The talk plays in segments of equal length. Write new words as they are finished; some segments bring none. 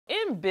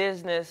in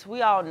business,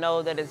 we all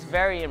know that it's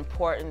very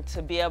important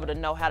to be able to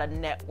know how to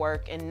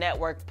network and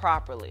network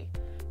properly,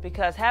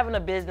 because having a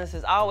business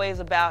is always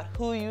about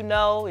who you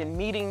know and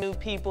meeting new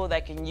people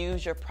that can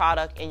use your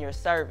product and your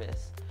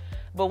service.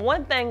 But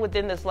one thing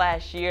within this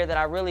last year that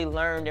I really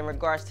learned in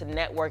regards to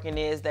networking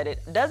is that it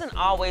doesn't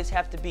always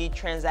have to be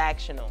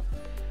transactional.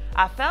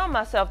 I found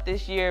myself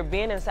this year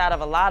being inside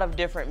of a lot of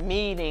different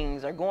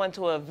meetings or going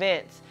to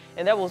events,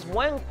 and there was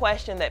one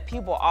question that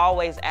people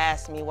always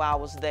asked me while I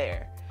was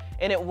there.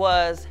 And it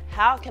was,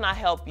 how can I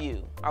help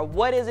you? Or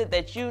what is it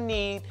that you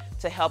need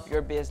to help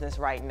your business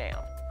right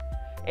now?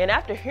 And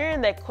after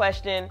hearing that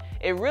question,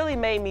 it really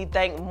made me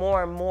think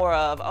more and more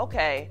of,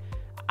 okay,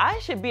 I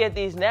should be at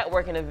these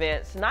networking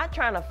events, not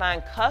trying to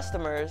find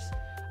customers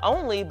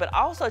only, but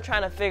also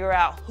trying to figure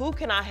out who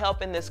can I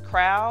help in this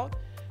crowd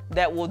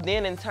that will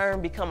then in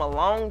turn become a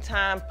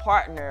long-time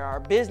partner or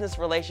business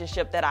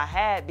relationship that I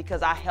had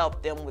because I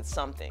helped them with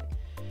something.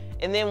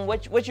 And then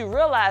what you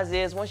realize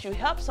is once you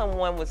help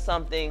someone with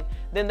something,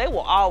 then they will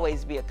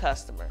always be a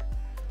customer.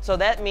 So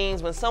that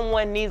means when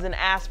someone needs an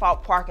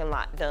asphalt parking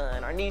lot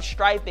done or needs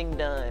striping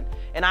done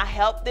and I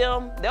help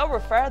them, they'll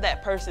refer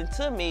that person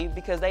to me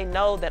because they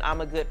know that I'm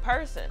a good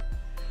person.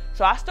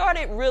 So I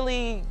started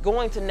really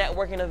going to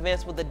networking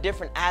events with a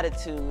different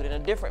attitude and a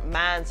different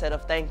mindset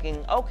of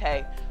thinking,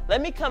 okay, let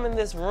me come in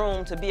this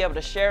room to be able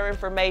to share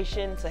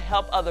information, to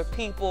help other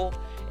people,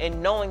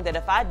 and knowing that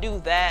if I do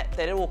that,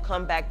 that it will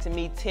come back to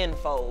me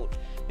tenfold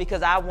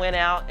because I went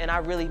out and I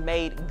really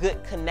made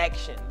good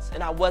connections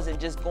and I wasn't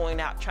just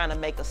going out trying to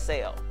make a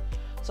sale.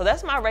 So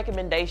that's my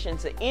recommendation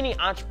to any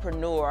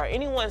entrepreneur or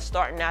anyone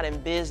starting out in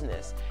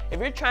business. If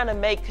you're trying to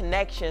make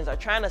connections or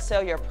trying to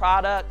sell your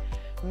product,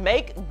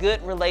 make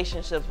good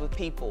relationships with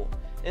people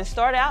and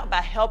start out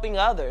by helping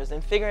others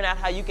and figuring out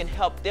how you can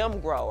help them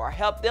grow or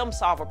help them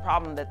solve a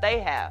problem that they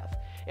have.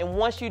 And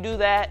once you do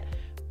that,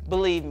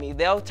 believe me,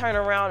 they'll turn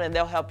around and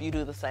they'll help you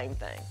do the same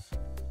thing.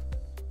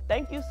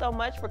 Thank you so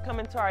much for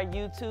coming to our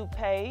YouTube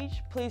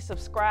page. Please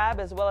subscribe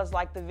as well as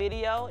like the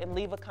video and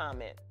leave a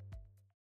comment.